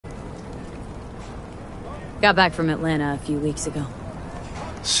Got back from Atlanta a few weeks ago.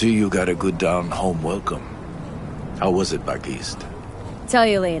 See, you got a good down-home welcome. How was it back east? Tell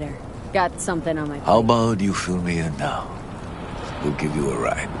you later. Got something on my plate. How about you fill me in now? We'll give you a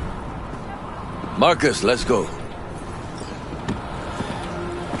ride. Marcus, let's go.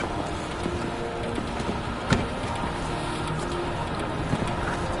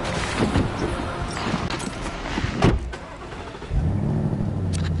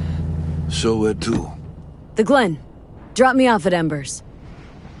 So where to? The Glen. Drop me off at Embers.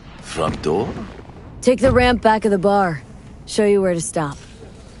 Front door? Take the ramp back of the bar. Show you where to stop.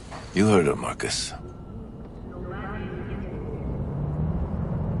 You heard her, Marcus.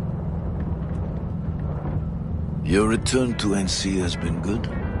 Your return to NC has been good?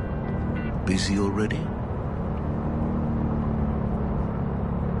 Busy already?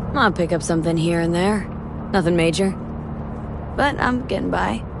 I'll pick up something here and there. Nothing major. But I'm getting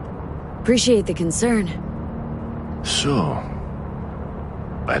by. Appreciate the concern. So,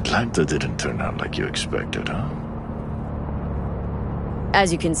 Atlanta didn't turn out like you expected, huh?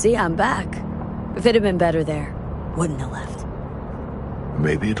 As you can see, I'm back. If it had been better there, wouldn't have left.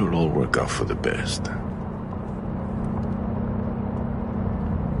 Maybe it'll all work out for the best.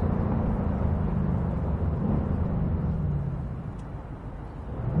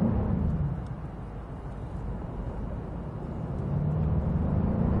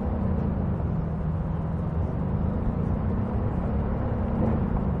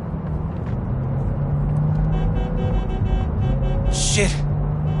 Shit!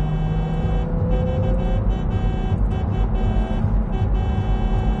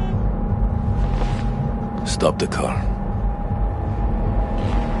 Stop the car.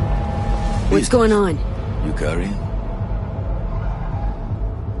 What's going on? You carrying?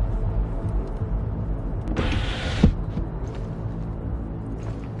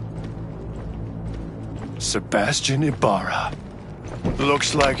 Sebastian Ibarra.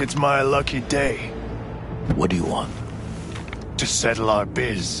 Looks like it's my lucky day. What do you want? To settle our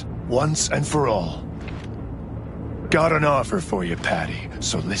biz, once and for all. Got an offer for you, Patty,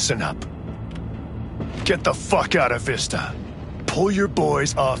 so listen up. Get the fuck out of Vista. Pull your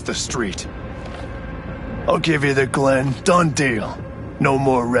boys off the street. I'll give you the Glen, done deal. No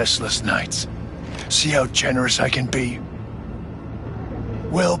more restless nights. See how generous I can be?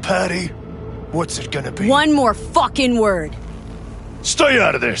 Well, Patty, what's it gonna be? One more fucking word. Stay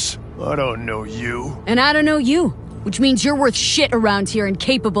out of this! I don't know you. And I don't know you, which means you're worth shit around here and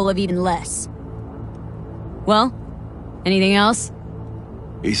capable of even less. Well, anything else?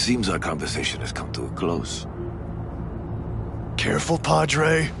 It seems our conversation has come to a close. Careful,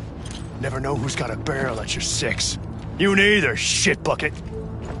 Padre. Never know who's got a barrel at your six. You neither, shit bucket.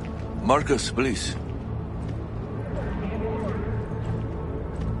 Marcus, please.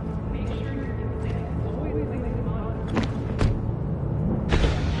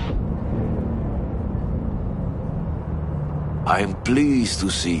 I am pleased to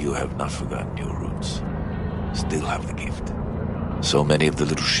see you have not forgotten your roots. Still have the gift. So many of the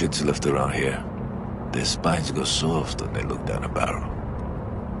little shits left around here. Their spines go soft when they look down a barrel.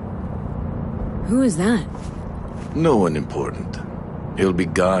 Who is that? No one important. He'll be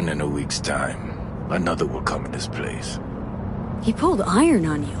gone in a week's time. Another will come in his place. He pulled iron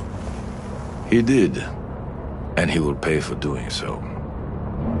on you. He did. And he will pay for doing so.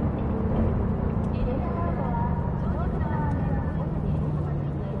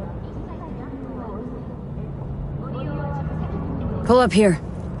 Pull up here.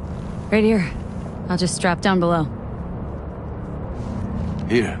 Right here. I'll just strap down below.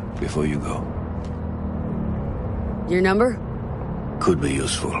 Here, before you go. Your number? Could be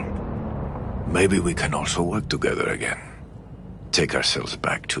useful. Maybe we can also work together again. Take ourselves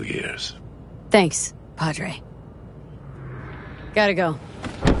back 2 years. Thanks, Padre. Gotta go.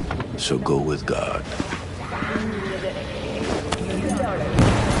 So go with God.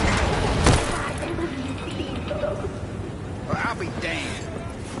 I'll be damned.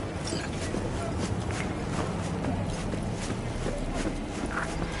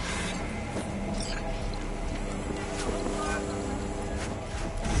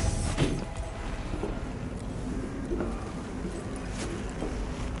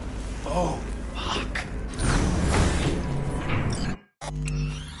 Oh, fuck.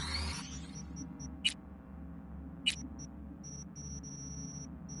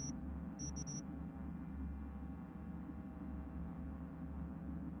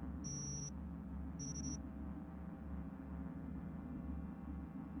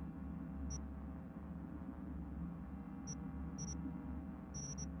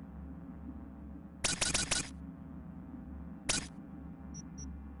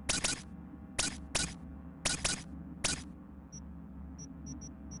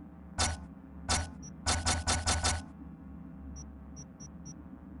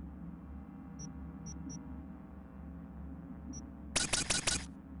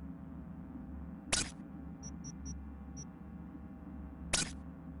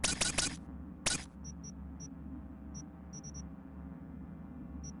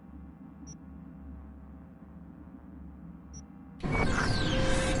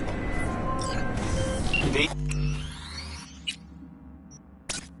 Pete?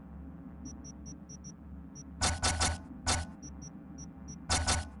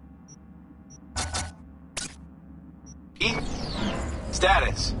 Pete?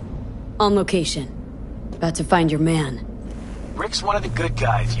 Status? On location. About to find your man. Rick's one of the good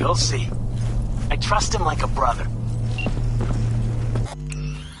guys, you'll see. I trust him like a brother.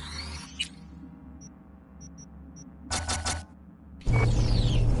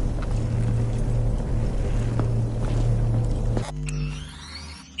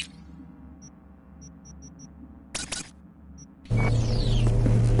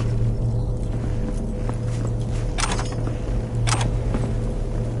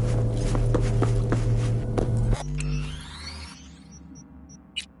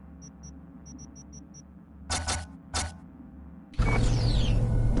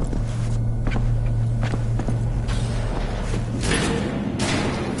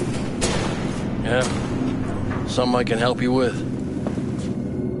 Yeah? Something I can help you with?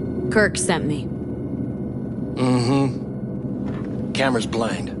 Kirk sent me. Mm-hmm. Camera's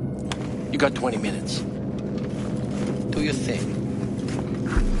blind. You got 20 minutes. Do your thing.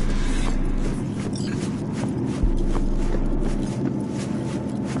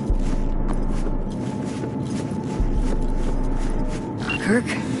 Kirk?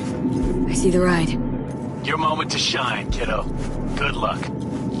 I see the ride. Your moment to shine, kiddo. Good luck.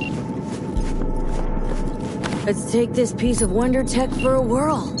 Let's take this piece of wonder tech for a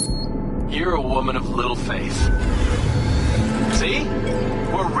whirl. You're a woman of little faith. See?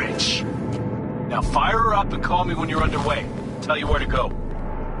 We're rich. Now fire her up and call me when you're underway. Tell you where to go.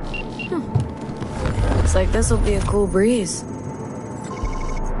 Looks like this'll be a cool breeze.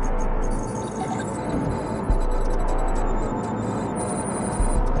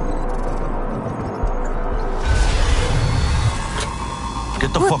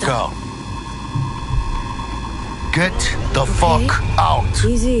 Get the fuck out. Get the fuck out.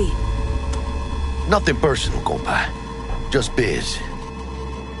 Easy. Nothing personal, compa. Just biz.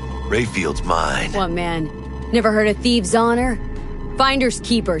 Rayfield's mine. What, man? Never heard of thieves' honor? Finders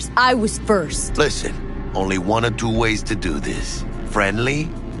keepers. I was first. Listen, only one or two ways to do this. Friendly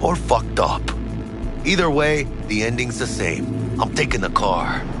or fucked up. Either way, the ending's the same. I'm taking the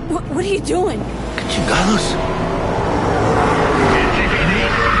car. What are you doing? Que chingados? NCPD,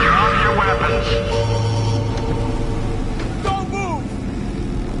 drop your weapons. Don't move!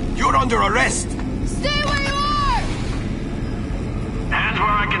 You're under arrest. Stay where you are! Hands where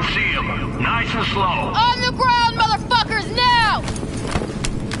I can see them. Nice and slow. On the ground, motherfuckers, now!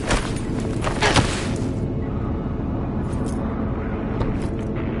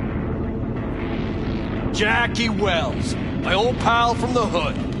 Jackie Wells, my old pal from the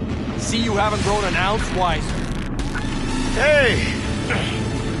hood. See you haven't grown an ounce wiser. Hey!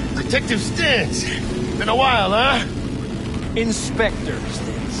 Detective Stintz. Been a while, huh? Inspector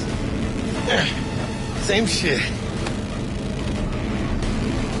Stintz. Same shit.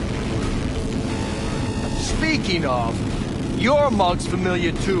 Speaking of, your mug's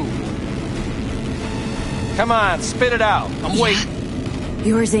familiar too. Come on, spit it out. I'm waiting.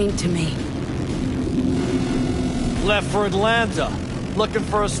 Yours ain't to me. Left for Atlanta, looking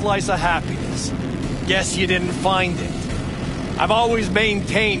for a slice of happiness. Guess you didn't find it. I've always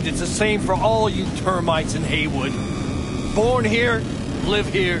maintained it's the same for all you termites in Haywood. Born here,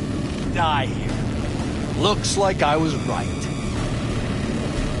 live here, die here. Looks like I was right.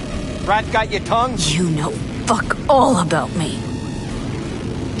 Rat got your tongue? You know fuck all about me.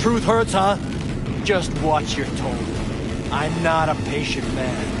 Truth hurts, huh? Just watch your tone. I'm not a patient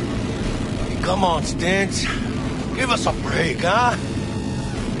man. Hey, come on, Stintz. Give us a break, huh?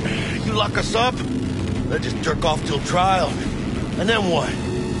 You lock us up, let's just jerk off till trial. And then what?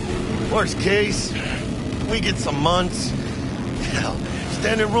 Worst case, we get some months. Hell,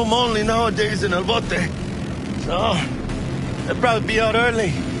 standing room only nowadays in El Bote. So, they'll probably be out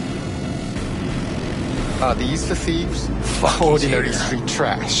early. Are these the thieves? Ordinary street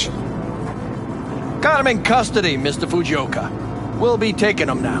trash. Got him in custody, Mr. Fujioka. We'll be taking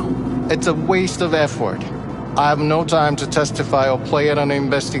him now. It's a waste of effort. I have no time to testify or play at an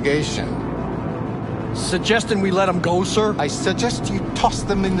investigation. Suggesting we let him go, sir? I suggest you toss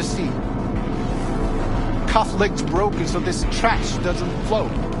them in the sea. Cuff legs broken so this trash doesn't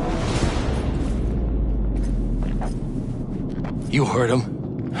float. You heard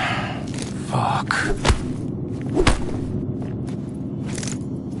him. Fuck.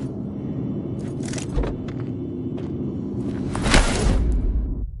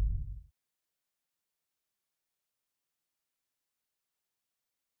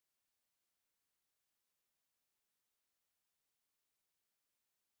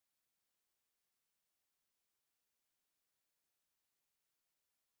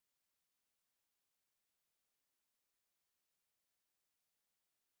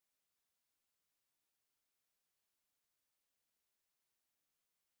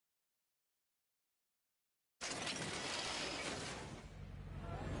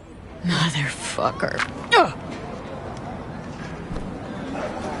 Motherfucker. Ugh.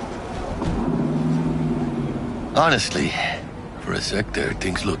 Honestly, for a sec there,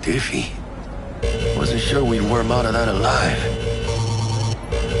 things looked iffy. Wasn't sure we'd worm out of that alive.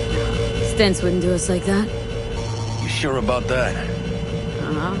 Stents wouldn't do us like that. You sure about that?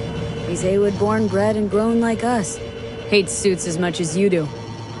 Uh-huh. He's Haywood born, bred, and grown like us. Hates suits as much as you do.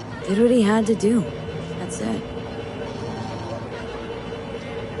 Did what he had to do. That's it.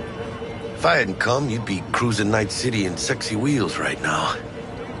 If I hadn't come, you'd be cruising Night City in sexy wheels right now.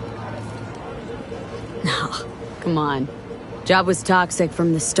 No, come on. Job was toxic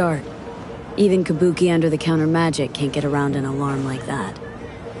from the start. Even Kabuki under-the-counter magic can't get around an alarm like that.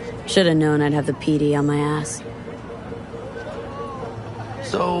 Should've known I'd have the PD on my ass.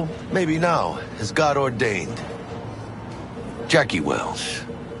 So, maybe now, as God ordained. Jackie Wells.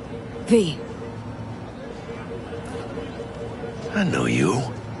 V. I know you.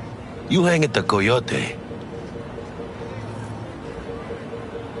 You hang at the Coyote.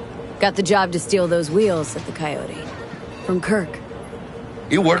 Got the job to steal those wheels at the Coyote. From Kirk.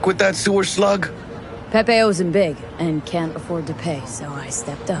 You work with that sewer slug? Pepe owes him big, and can't afford to pay, so I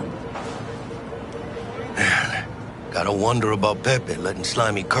stepped up. Gotta wonder about Pepe letting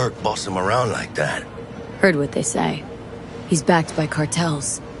slimy Kirk boss him around like that. Heard what they say. He's backed by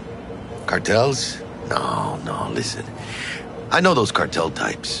cartels. Cartels? No, listen. I know those cartel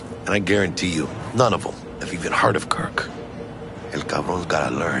types, and I guarantee you, none of them have even heard of Kirk. El Cabron's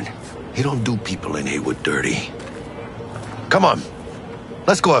gotta learn. He don't do people in Haywood dirty. Come on,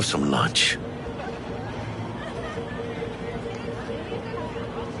 let's go have some lunch.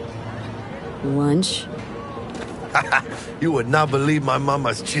 Lunch? You would not believe my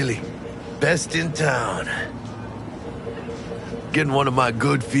mama's chili. Best in town. Getting one of my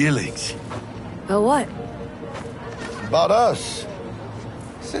good feelings. About what? About us.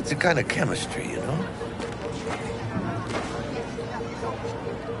 Sense a kind of chemistry, you know?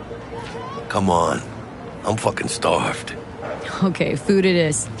 Come on. I'm fucking starved. Okay, food it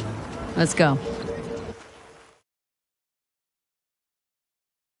is. Let's go.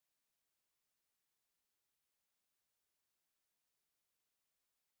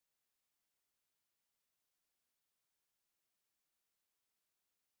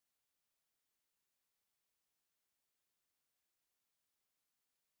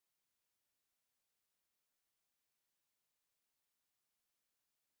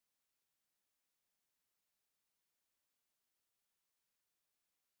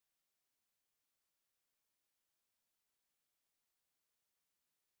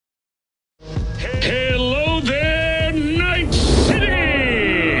 Hello there, Night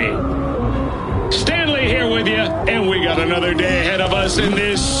City! Stanley here with you, and we got another day ahead of us in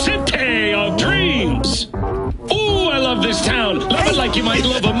this city of dreams. Ooh, I love this town. Love it like you might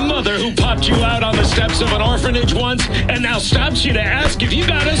love a mother who popped you out on the steps of an orphanage once and now stops you to ask if you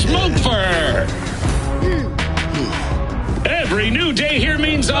got a smoke for her. Every new day here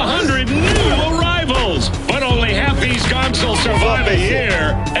means 100 new arrivals, but only half these gonks will survive a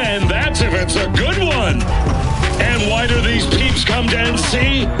year, and that's if it's a good one. And why do these peeps come to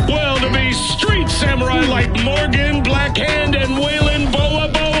NC? Well, to be street samurai like Morgan, Blackhand, and Waylon Boa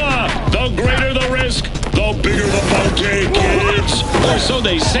Boa. The greater the risk, the bigger the bounty, kids. Or so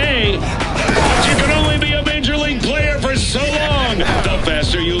they say. But you can only be a major league player for so long. The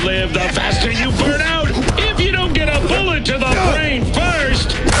faster you live, the faster you burn out. If you don't get a bullet to the brain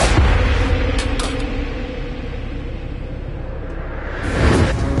first.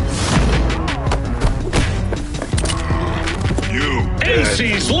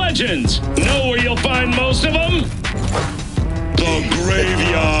 AC's Legends. Know where you'll find most of them? The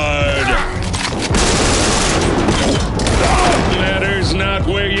graveyard. Matters not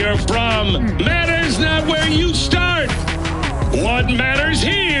where you're from. Matters not where you start. What matters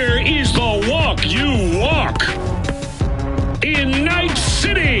here is the walk you walk. In Night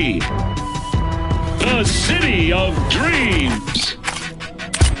City. The city of dreams.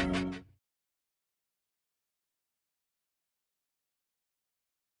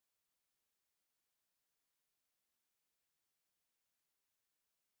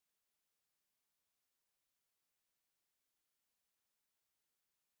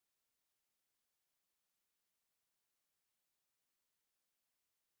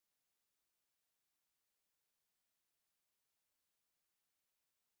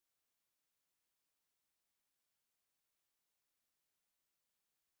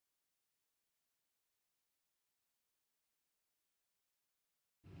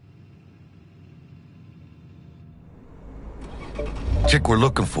 Chick we're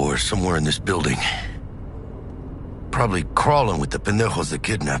looking for is somewhere in this building. probably crawling with the pendejos that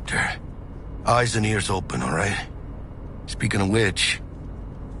kidnapped her. Eyes and ears open, all right? Speaking of which,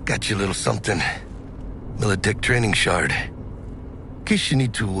 got you a little something. Militech training shard. In case you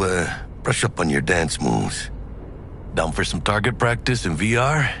need to, brush up on your dance moves. Down for some target practice in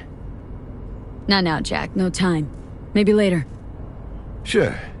VR? Not now, Jack. No time. Maybe later.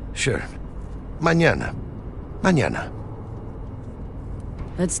 Sure. Mañana.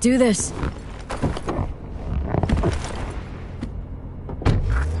 Let's do this.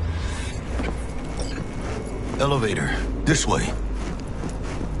 Elevator. This way.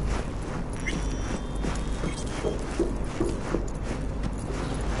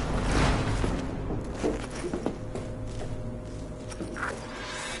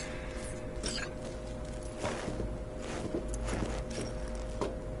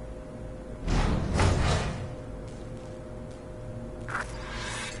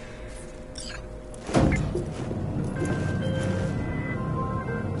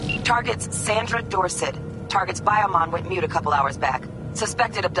 Target's Sandra Dorset. Target's biomon went mute a couple hours back.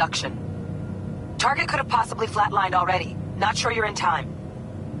 Suspected abduction. Target could have possibly flatlined already. Not sure you're in time.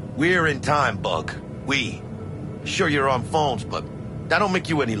 We're in time, Bug. We. Sure you're on phones, but that don't make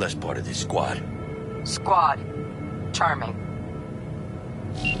you any less part of this squad. Squad. Charming.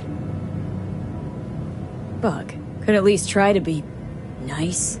 Bug. Could at least try to be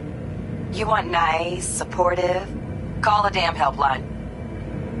nice. You want nice, supportive? Call a damn helpline.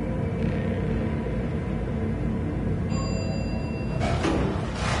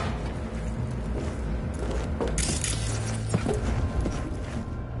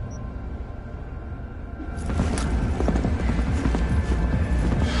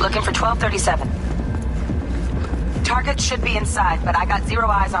 Looking for 1237. Target should be inside, but I got 0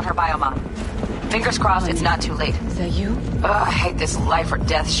 eyes on her biomon. Fingers crossed it's not too late. Is that you? Ugh, I hate this life or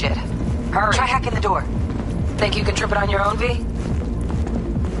death shit. Hurry. Try hacking the door. Think you can trip it on your own, V?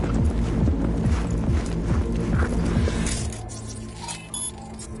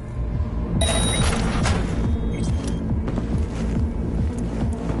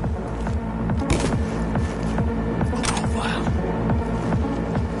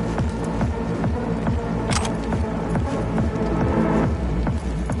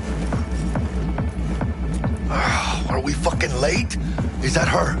 Late? Is that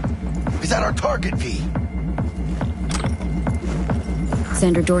her? Is that our target, V?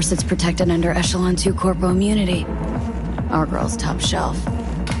 Sandra Dorset's protected under Echelon 2 Corpo immunity. Our girl's top shelf.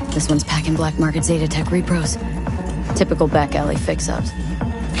 This one's packing black market Zeta Tech repros. Typical back alley fix-ups.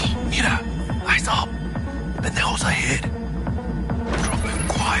 Mira, eyes up. Pendejos ahead. Drop it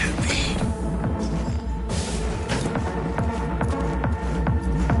quiet, V.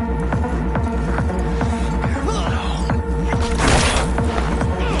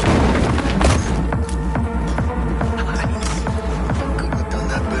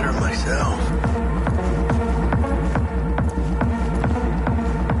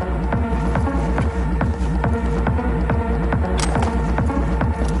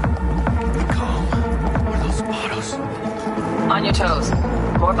 On your toes.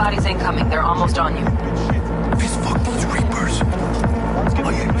 More bodies incoming. They're almost on you. These fucking reapers. Oh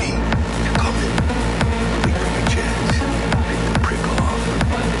yeah, V. You're coming. Wait for your chance. Take the prick off.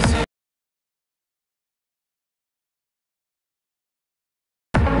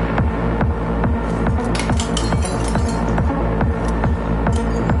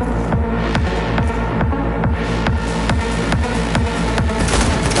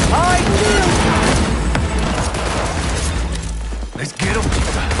 Let's get him.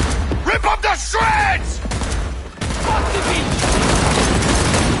 Rip up the shreds! Fuck the beach!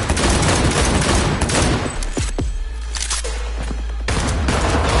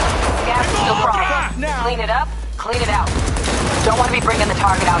 Gas is still crawling. Clean it up, clean it out. Don't want to be bringing the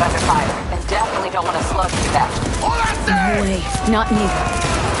target out under fire. And definitely don't want to slug you back. Oh, that's it! No way. Not me.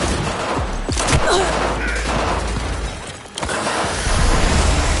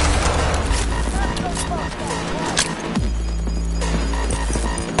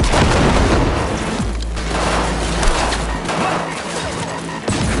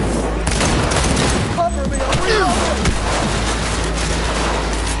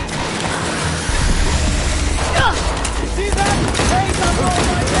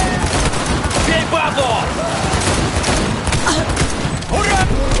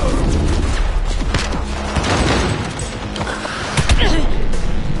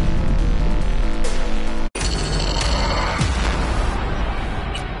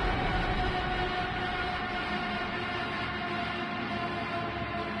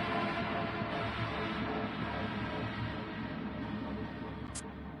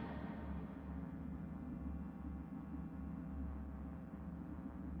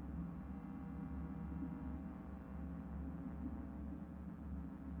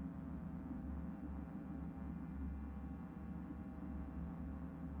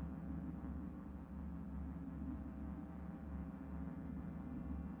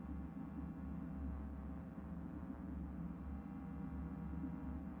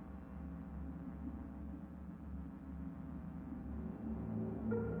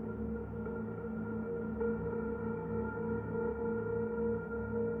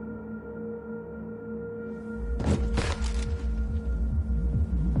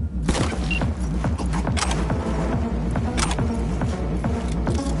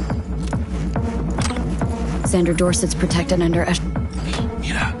 Sandra Dorset's protected under a...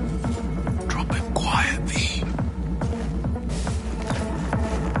 Mira. Drop him quietly.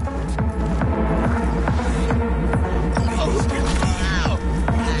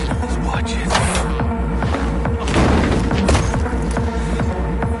 He's watching.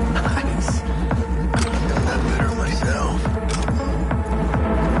 Nice. I've done that better myself.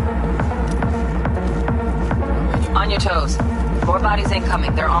 On your toes. More bodies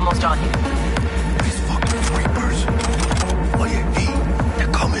incoming. They're almost on you. These fucking creepers. Oh yeah, V.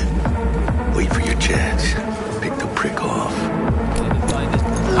 They're coming. Wait for your chance. Pick the prick off.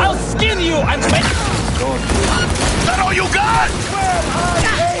 I'll skin you and make... Is that all you got?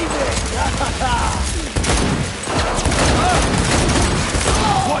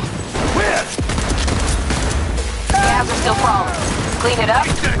 What? Where? Cabs are still crawling. Clean it up,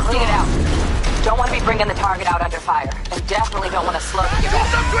 clean it out. Don't want to be bringing the target out under fire. And definitely don't want to slow you down.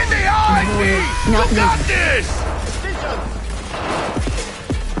 Look with the eye! Not You me. got this!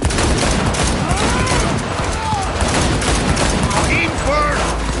 Aim first,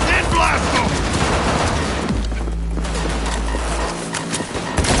 then blast them!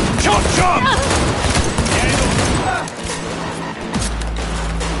 Chop, chop!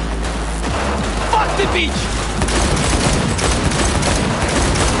 Fuck the beach!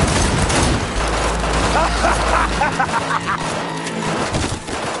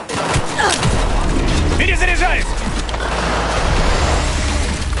 Перезаряжаюсь!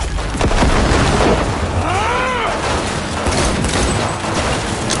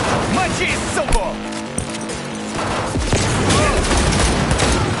 Мочи, суку!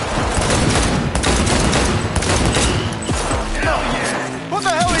 Hell yeah! What the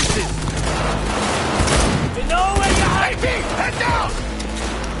hell is this? You know where you're hiding! Head down!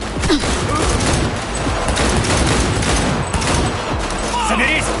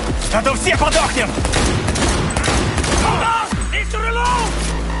 Соберись, а то все подохнем! И стрелу!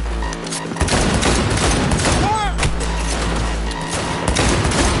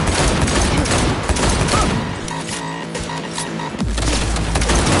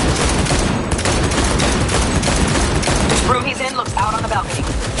 Room he's in looks out on the balcony.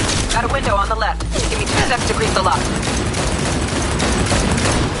 Got a window on the left. Give me 2 seconds to grease the lock.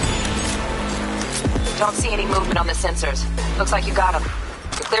 Don't see any movement on the sensors. Looks like you got him.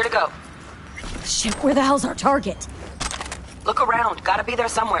 You're clear to go. Shit, where the hell's our target? Look around. Gotta be there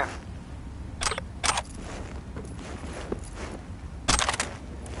somewhere.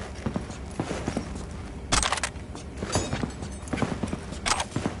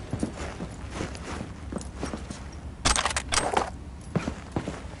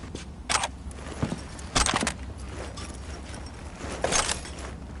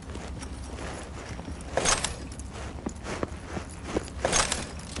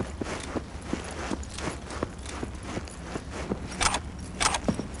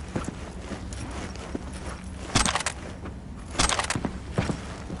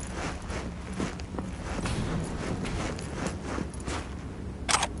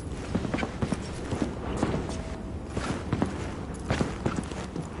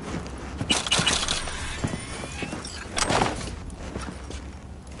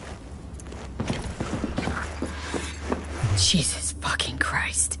 Jesus fucking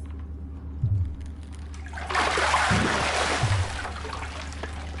Christ.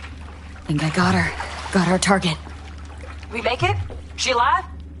 Think I got her. Got our target. We make it? She alive?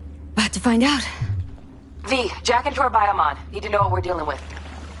 About to find out. V, jack into her biomon. Need to know what we're dealing with.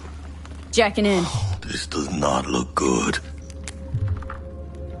 Jacking in. This does not look good.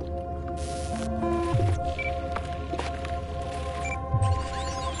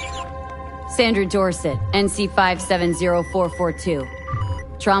 Sandra Dorset, NC570442.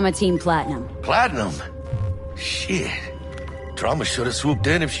 Trauma Team Platinum. Platinum? Shit. Trauma should have swooped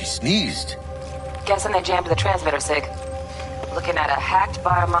in if she sneezed. Guessing they jammed the transmitter, Sig. Looking at a hacked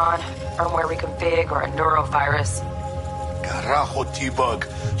biomon, firmware reconfig, or a neurovirus. Carajo, T-Bug.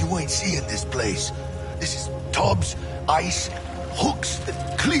 You ain't seeing this place. This is tubs, ice, hooks,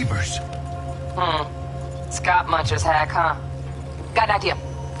 and cleavers. Scott Muncher's hack, huh? Got an idea.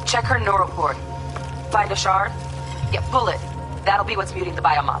 Check her neural cord. Find a shard? Yeah, pull it. That'll be what's muting the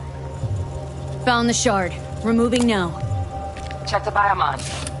biomon. Found the shard. Removing now. Check the biomon.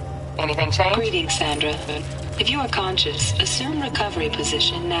 Anything change? Greetings, Sandra. If you are conscious, assume recovery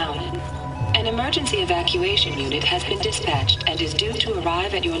position now. An emergency evacuation unit has been dispatched and is due to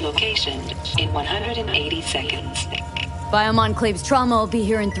arrive at your location in 180 seconds. Biomon claims trauma will be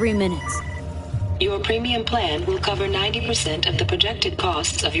here in 3 minutes. Your premium plan will cover 90% of the projected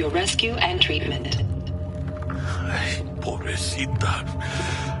costs of your rescue and treatment. Ay, pobrecita.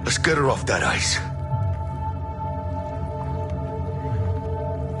 Let's get her off that ice.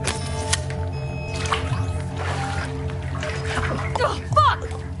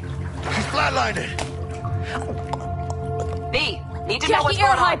 find it. B, need to know what's Jackie,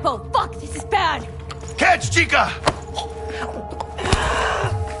 air going on. hypo! Fuck, this is bad! Catch, chica!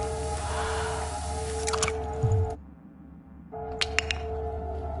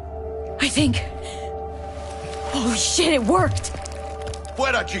 I think... Holy shit, it worked!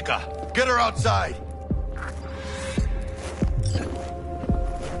 Fuera, chica! Get her outside!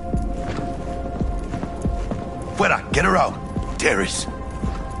 Fuera, get her out! Terrace.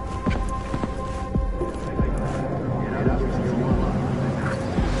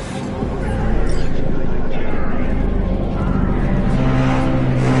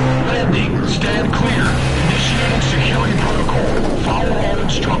 Landing. Stand clear. Initiating security protocol. Follow all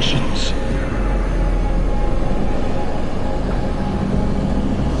instructions.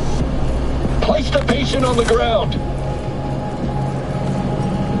 Place the patient on the ground.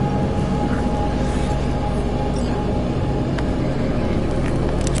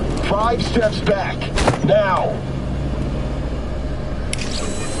 Five steps back. Now.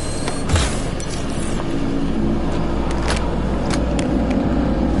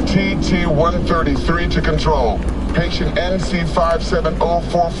 Pt1 to control. Patient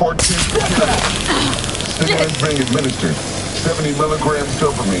NC570442 Stimulants being administered. 70 milligrams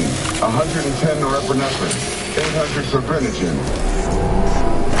dopamine, 110 norepinephrine, 800 fibrinogen.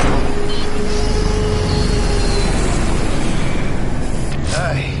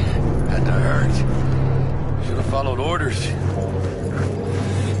 Aye, had to hurt. Should have followed orders.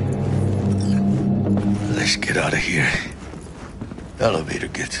 Let's get out of here. Elevator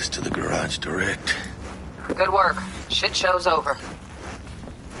gets us to the garage direct. Good work. Shit show's over.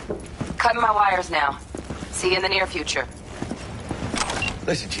 Cutting my wires now. See you in the near future.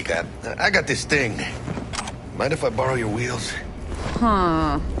 Listen, chica, I got this thing. Mind if I borrow your wheels?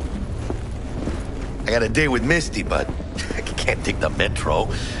 Huh. I got a date with Misty, but I can't take the metro.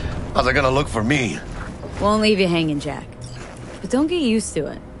 How's it gonna look for me? Won't leave you hanging, Jack. But don't get used to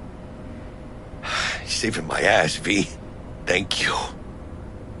it. You're saving my ass, V. Thank you.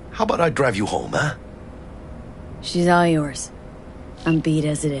 How about I drive you home, huh? She's all yours. I'm beat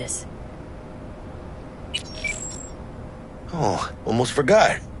as it is. Oh, almost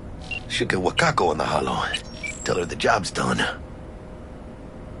forgot. Should get Wakako in the hollow. Tell her the job's done.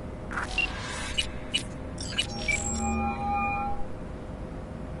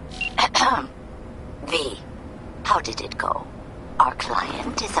 V, how did it go? Our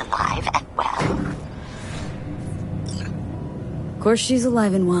client is alive and well? Of course she's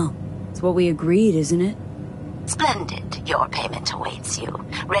alive and well. It's what we agreed, isn't it? Splendid. Your payment awaits you.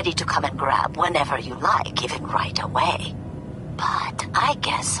 Ready to come and grab whenever you like, even right away. But I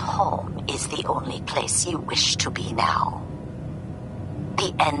guess home is the only place you wish to be now.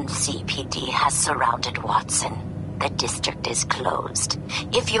 The NCPD has surrounded Watson. The district is closed.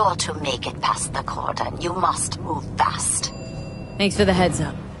 If you're to make it past the cordon, you must move fast. Thanks for the heads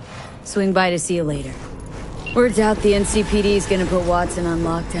up. Swing by to see you later. Word's out the NCPD is gonna put Watson on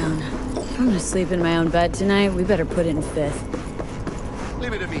lockdown. I'm gonna sleep in my own bed tonight. We better put it in fifth.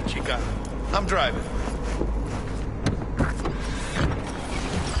 Leave it to me, chica. I'm driving.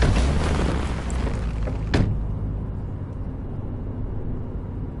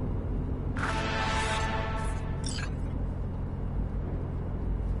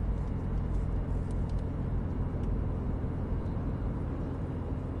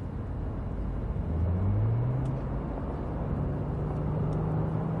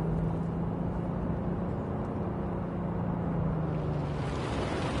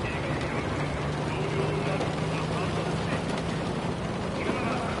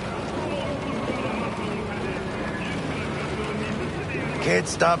 Can't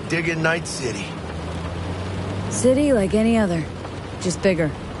stop digging Night City. City like any other, just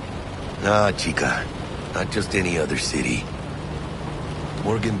bigger. Nah, chica. Not just any other city.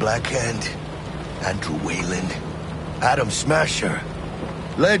 Morgan Blackhand, Andrew Wayland, Adam Smasher.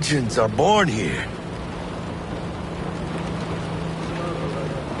 Legends are born here.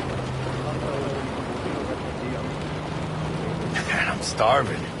 I'm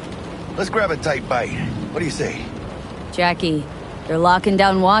starving. Let's grab a tight bite. What do you say? Jackie, they're locking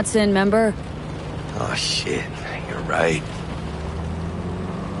down Watson, remember? Oh, shit. You're right.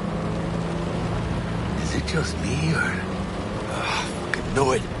 Is it just me, or... Oh, fucking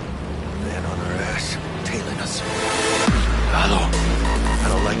knew it. Man on our ass, tailing us. Hello. I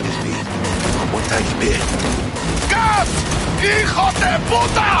don't like this beat. One tiny bit. Gas! Hijo de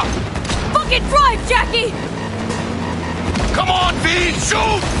puta! Fucking drive, Jackie! Come on, V!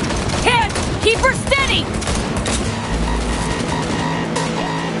 Shoot! Can't! Keep her steady!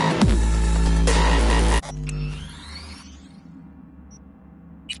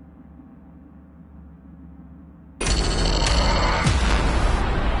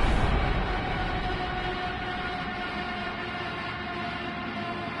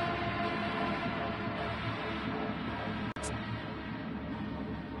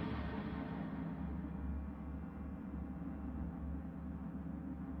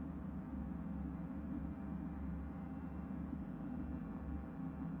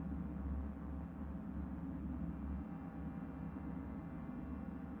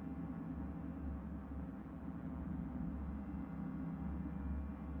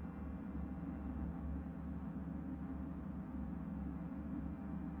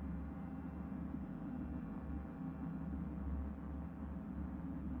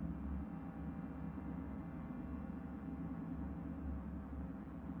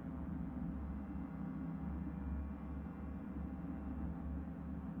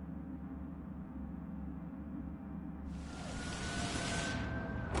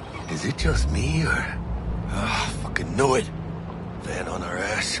 Is it just me, or... fucking knew it. Van on our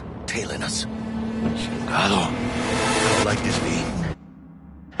ass, tailing us. Chingado. I don't like this, V.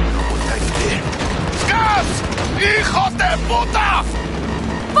 Scabs! Hijos de puta!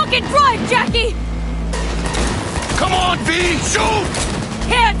 Fucking drive, Jackie! Come on, V! Shoot!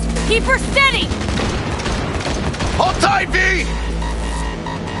 Can't! Keep her steady! Hold tight, V!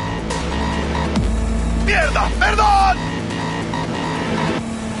 Mierda! Perdón!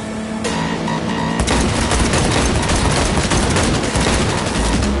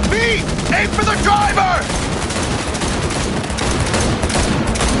 V! Aim for the driver!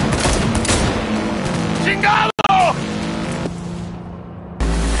 Chingado!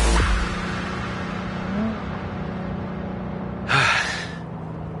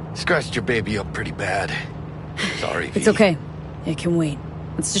 Scratched your baby up pretty bad. Sorry, V. It's okay. It can wait.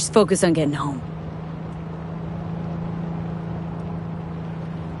 Let's just focus on getting home.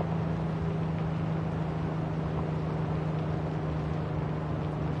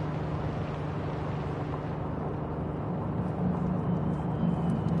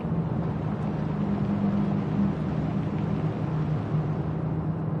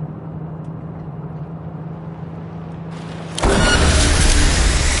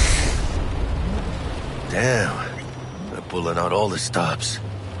 Damn. They're pulling out all the stops.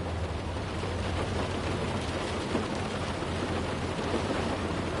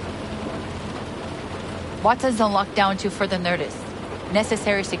 What does the lockdown to further notice?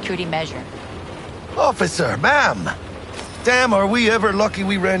 Necessary security measure. Officer, ma'am! Damn, are we ever lucky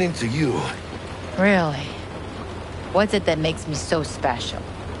we ran into you. Really? What's it that makes me so special?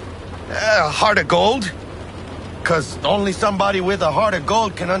 A heart of gold? 'Cause only somebody with a heart of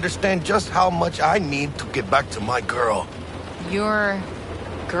gold can understand just how much I need to get back to my girl. Your...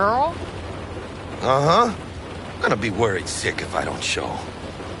 girl? Uh-huh. I'm gonna be worried sick if I don't show.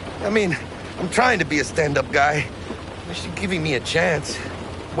 I mean, I'm trying to be a stand-up guy. She's giving me a chance.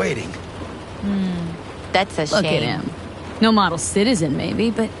 Waiting. That's a Look shame. at him. No model citizen, maybe,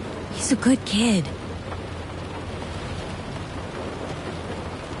 but he's a good kid.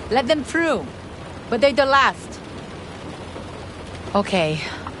 Let them through. But they're the last. Okay,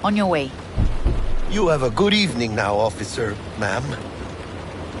 on your way. You have a good evening now, officer, ma'am.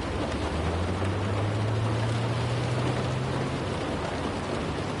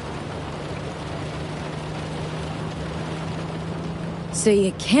 So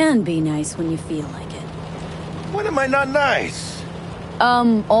you can be nice when you feel like it. When am I not nice?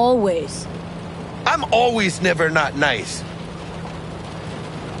 Always. I'm always never not nice.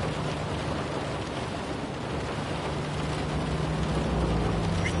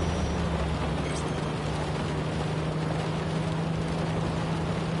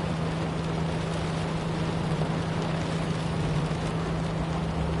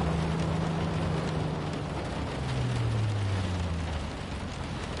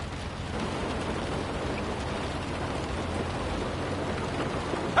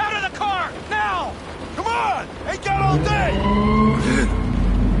 Out of the car! Now! Come on! Ain't got all day!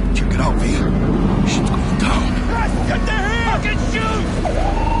 Check it out, V. Shit's going down. Yes, get the here! Fucking shoot!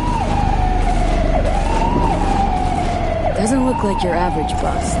 Doesn't look like your average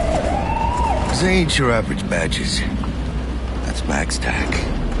bust. They ain't your average badges. That's Max TAC.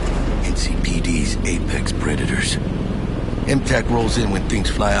 NCPD's apex predators. MTAC rolls in when things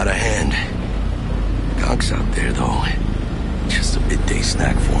fly out of hand. Gonks out there, though. Just a midday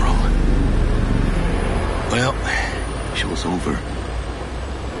snack for them. Well, show's over.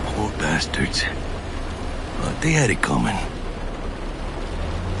 Poor bastards. But they had it coming.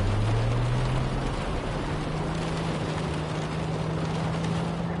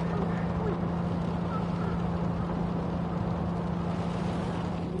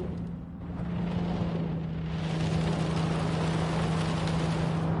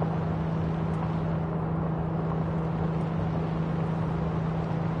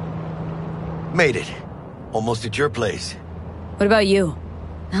 Made it. Almost at your place. What about you?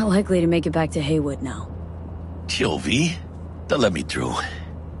 Not likely to make it back to Haywood now. Chill, V. They'll let me through.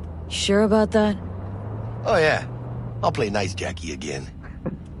 Sure about that? Oh, yeah. I'll play nice Jackie again.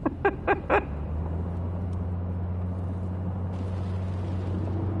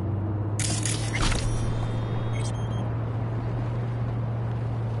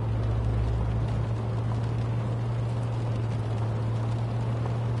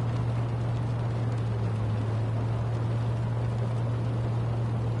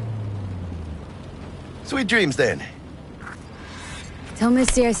 Sweet dreams, then. Tell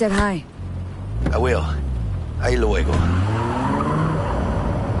Misty I said hi. I will. Ahí luego.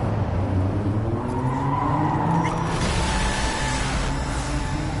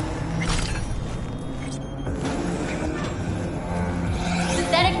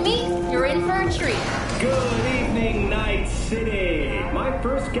 Good evening, Night City. My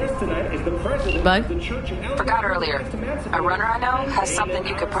first guest tonight is the president of the Church of Forgot earlier. A runner I know has something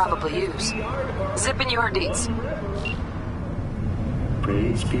you could probably use. Zip in your deeds.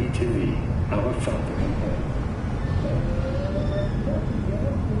 Praise be to thee, our Father.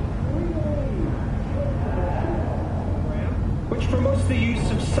 Which promotes the use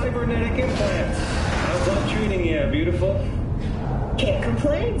of cybernetic implants. How's that treating you, beautiful? Can't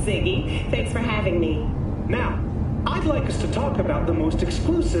complain, Ziggy. Thanks for having me. Now, I'd like us to talk about the most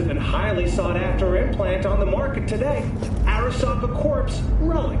exclusive and highly sought-after implant on the market today, Arasaka Corp's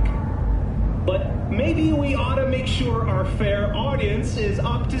Relic. But maybe we ought to make sure our fair audience is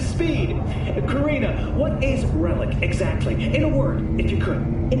up to speed. Karina, what is Relic exactly? In a word, if you could.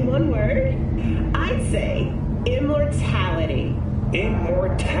 In one word, I'd say immortality.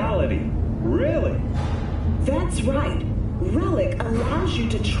 Immortality? Really? That's right. Relic allows you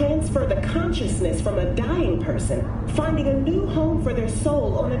to transfer the consciousness from a dying person, finding a new home for their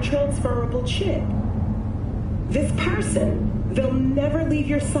soul on a transferable chip. This person, they'll never leave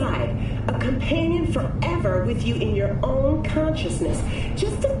your side, a companion forever with you in your own consciousness.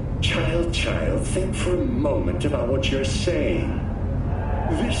 Just a... Child, think for a moment about what you're saying.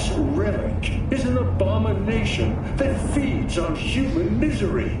 This relic is an abomination that feeds on human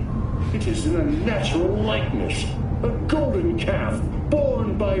misery. It is an unnatural likeness, a golden calf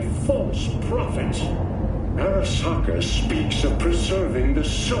born by false prophets. Arasaka speaks of preserving the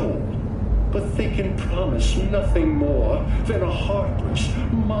soul, but they can promise nothing more than a heartless,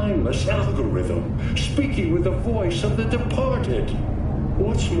 mindless algorithm speaking with the voice of the departed.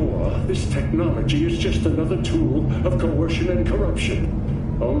 What's more, this technology is just another tool of coercion and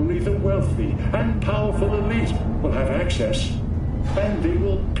corruption. Only the wealthy and powerful elite will have access, and they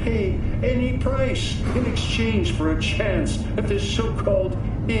will pay any price in exchange for a chance at this so-called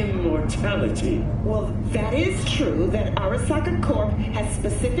immortality. Well, that is true that Arasaka Corp has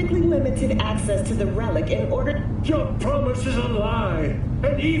specifically limited access to the relic in order... Your promise is a lie,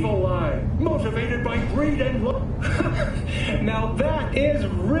 an evil lie, motivated by greed and love. Now that is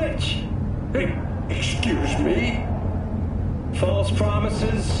rich. Excuse me? False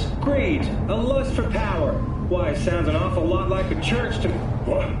promises, greed, a lust for power. Why, sounds an awful lot like a church to...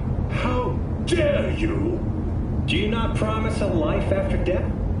 What? How dare you? Do you not promise a life after death?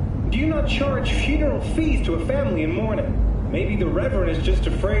 Do you not charge funeral fees to a family in mourning? Maybe the Reverend is just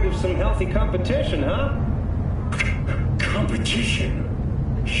afraid of some healthy competition, huh? Competition?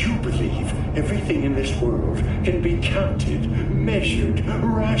 You believe everything in this world can be counted, measured,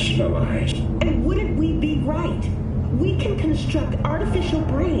 rationalized. And wouldn't we be right? We can construct artificial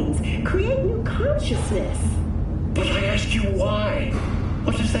brains, create new consciousness. But I ask you why?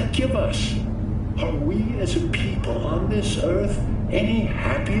 What does that give us? Are we as a people on this earth any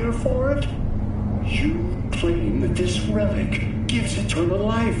happier for it? You claim that this relic gives eternal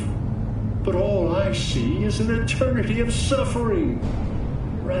life, but all I see is an eternity of suffering.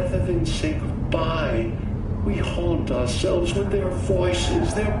 Rather than say goodbye, we haunt ourselves with their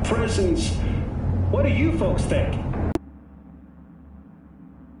voices, their presence. What do you folks think?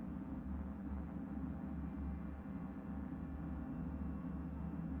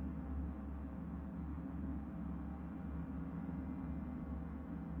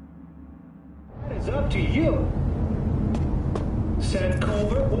 It's up to you. Send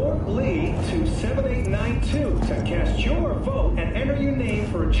Culver or Lee to 7892 to cast your vote and enter your name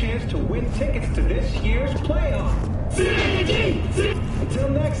for a chance to win tickets to this year's playoff. Until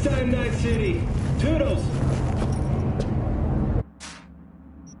next time, Night City. Toodles.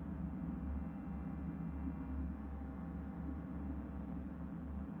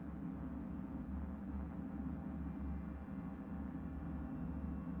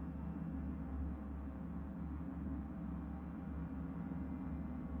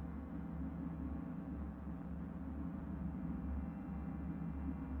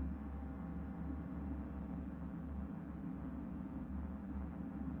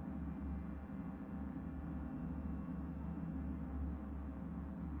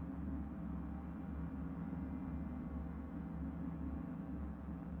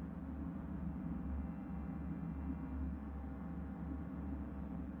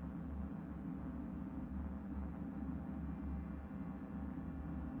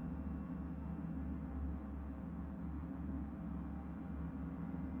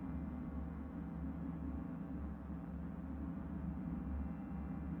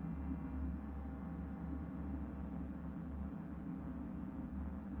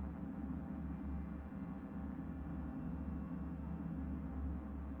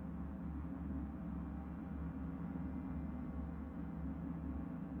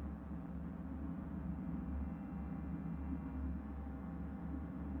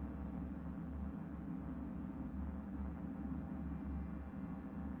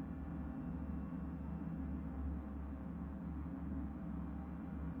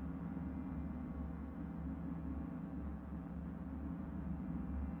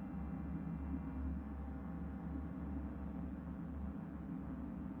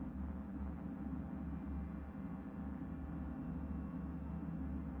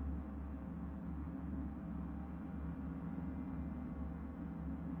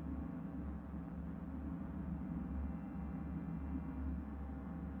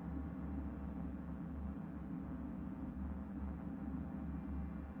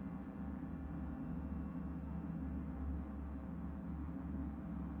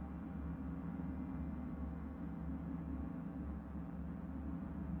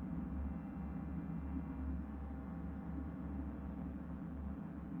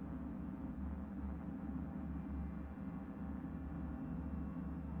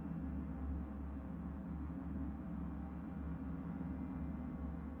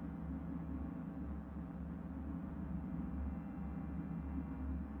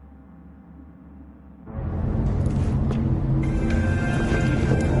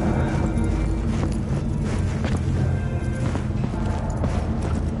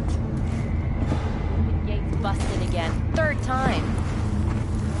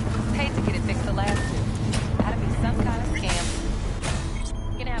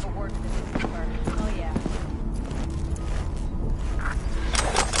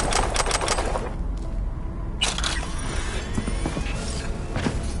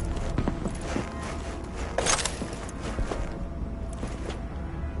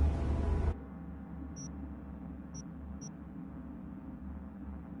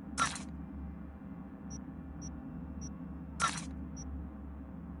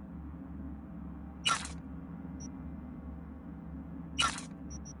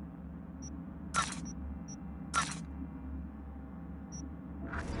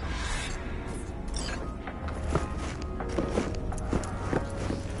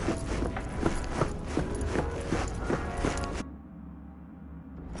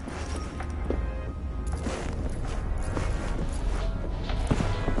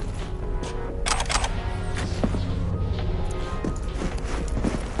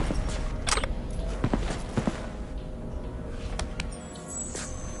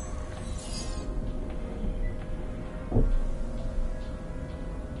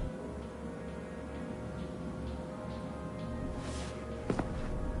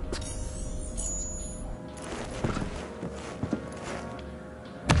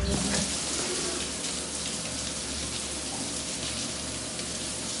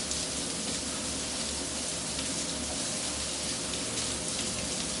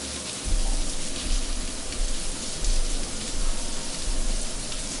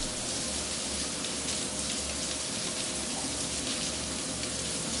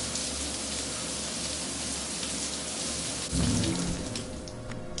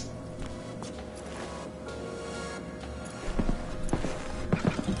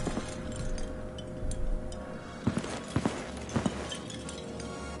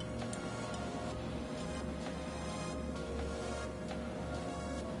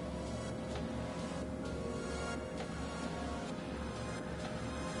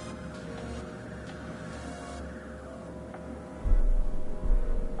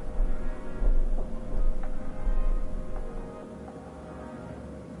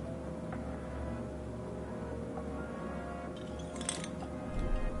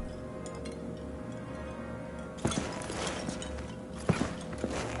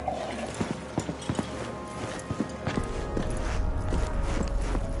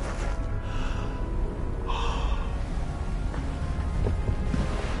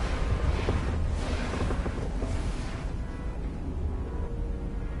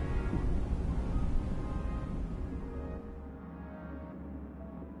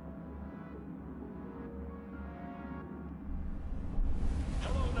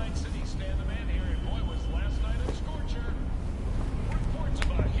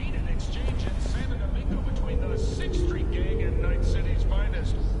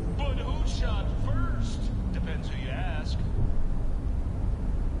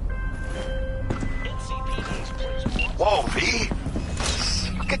 Whoa, V.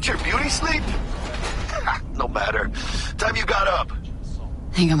 Get your beauty sleep? No matter. Time you got up.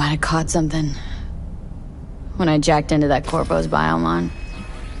 I think I might have caught something when I jacked into that Corpo's biomon.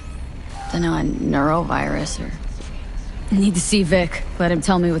 Don't know, a neurovirus or... I need to see Vic. Let him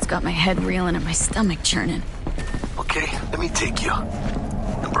tell me what's got my head reeling and my stomach churning. Okay, let me take you.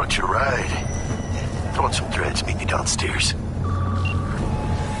 I brought you a ride. Throw on some threads, meet me downstairs.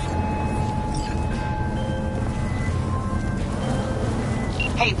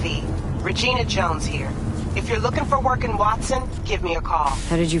 Hey, V. Regina Jones here. If you're looking for work in Watson, give me a call.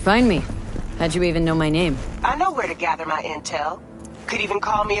 How did you find me? How'd you even know my name? I know where to gather my intel. Could even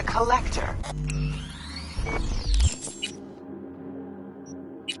call me a collector.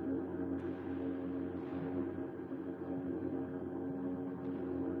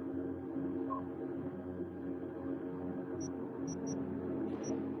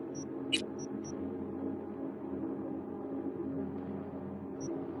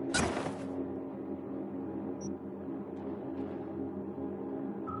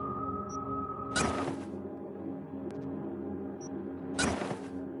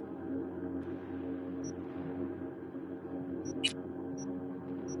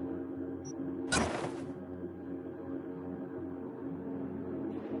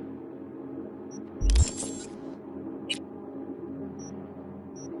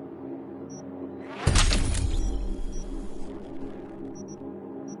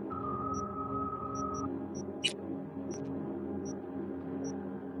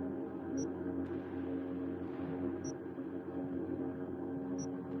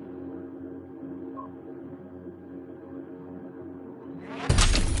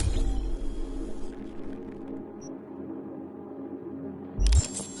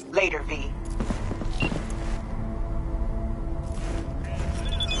 Later, V.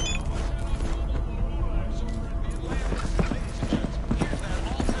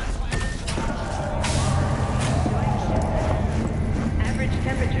 Average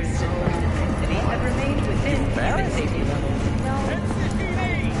temperatures in the city have remained within safety levels.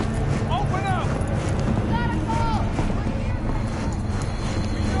 Open up!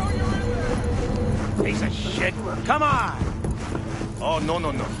 Piece of shit! Come on! Oh, no.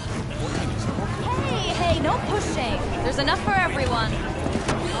 Hey, no pushing. There's enough for everyone.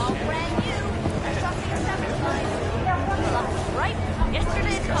 All brand new. Right?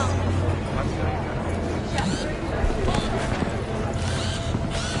 Yesterday's come.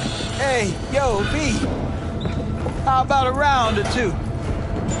 Hey, yo, V. How about a round or two?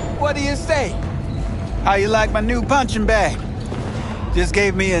 What do you say? How you like my new punching bag? Just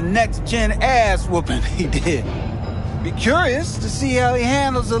gave me a next-gen ass whooping, he did. Be curious to see how he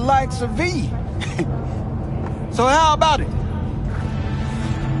handles the likes of V. So how about it?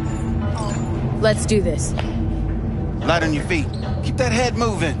 Let's do this. Light on your feet. Keep that head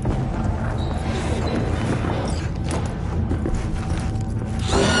moving.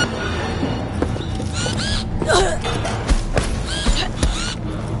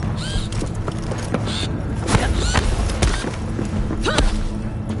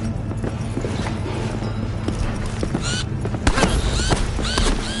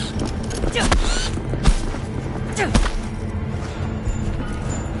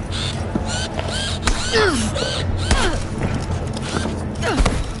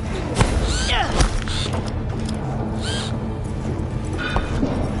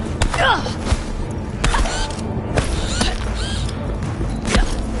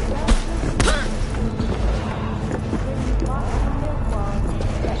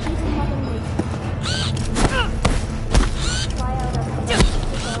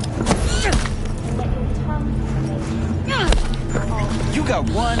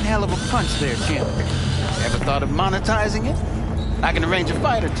 One hell of a punch there, champ. Ever thought of monetizing it? I can arrange a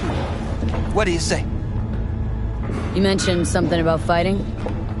fight or two. What do you say? You mentioned something about fighting?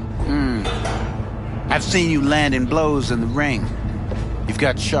 I've seen you landing blows in the ring. You've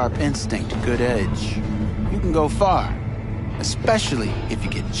got sharp instinct, good edge. You can go far, especially if you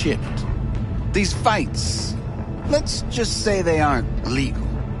get chipped. These fights, let's just say they aren't legal,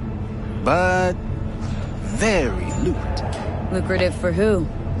 but very lucrative. Lucrative for who?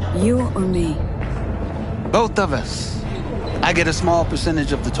 You or me? Both of us. I get a small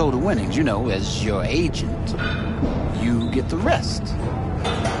percentage of the total winnings, you know, as your agent. You get the rest.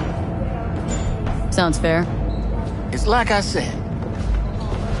 Sounds fair. It's like I said.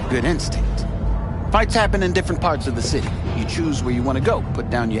 Good instinct. Fights happen in different parts of the city. You choose where you want to go, put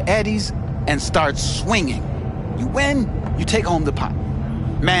down your eddies, and start swinging. You win, you take home the pot.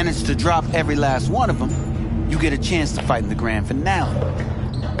 Manage to drop every last one of them, you get a chance to fight in the grand finale.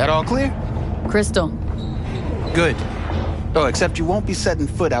 That all clear? Crystal. Good. Oh, except you won't be setting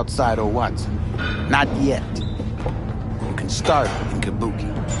foot outside O Watson. Not yet. You can start in Kabuki.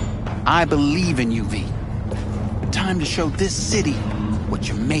 I believe in you, V. Time to show this city what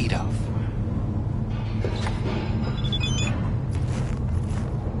you're made of.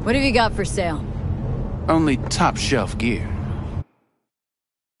 What have you got for sale? Only top shelf gear.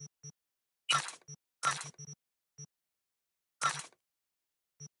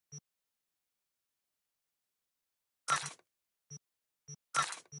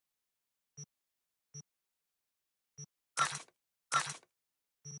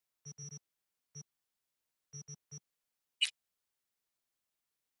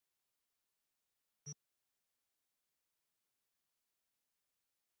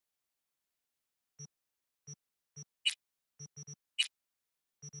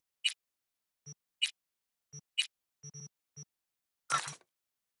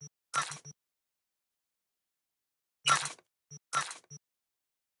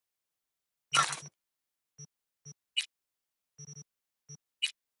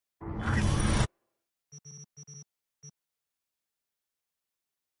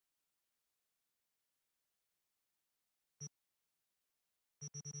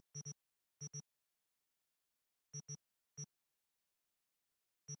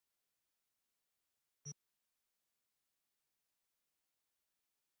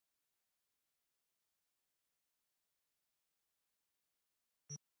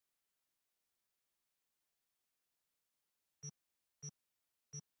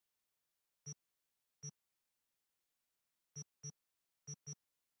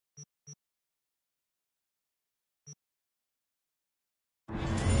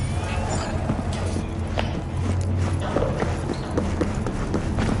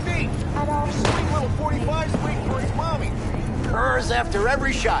 Sweet little 45's waiting for his mommy. Hers after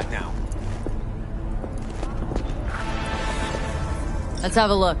every shot now. Let's have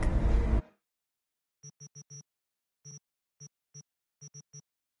a look.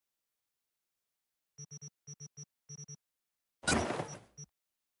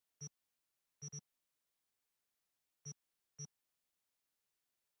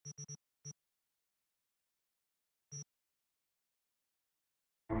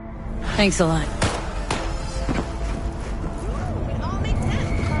 Thanks a lot.